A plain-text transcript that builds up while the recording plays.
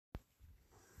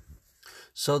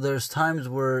So there's times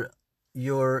where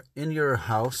you're in your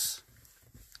house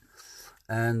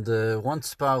and one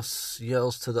spouse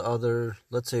yells to the other.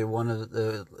 Let's say one of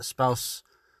the spouse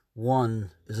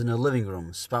one is in the living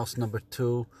room. Spouse number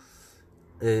two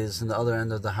is in the other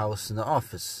end of the house in the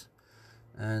office.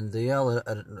 And they yell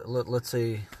at let's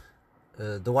say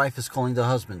the wife is calling the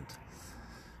husband.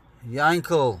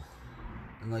 Yankel.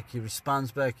 And like he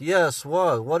responds back, yes,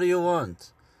 what? What do you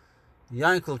want?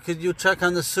 Yankel, could you check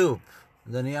on the soup?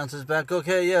 And then he answers back,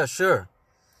 okay, yeah, sure.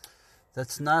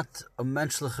 That's not a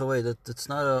menschliche way. That's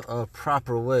not a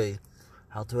proper way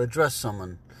how to address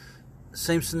someone.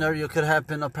 Same scenario could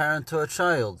happen a parent to a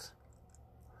child.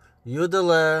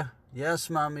 Yudele, yes,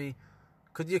 mommy,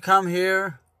 could you come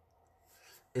here?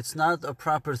 It's not a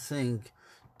proper thing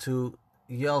to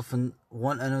yell from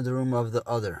one end of the room of the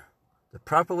other. The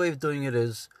proper way of doing it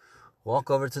is walk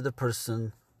over to the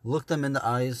person, look them in the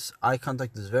eyes. Eye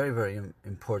contact is very, very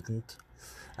important.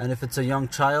 And if it's a young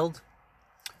child,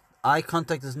 eye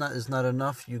contact is not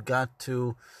enough. You got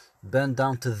to bend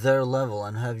down to their level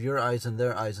and have your eyes and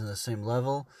their eyes in the same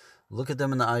level. Look at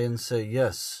them in the eye and say,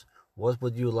 yes, what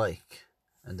would you like?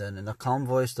 And then in a calm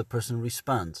voice, the person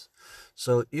responds.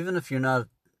 So even if you're not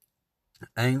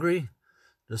angry,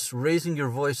 just raising your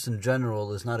voice in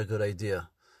general is not a good idea.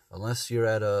 Unless you're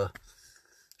at a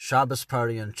Shabbos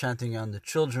party and chanting on the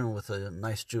children with a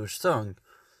nice Jewish song,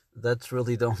 that's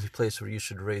really the only place where you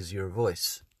should raise your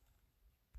voice.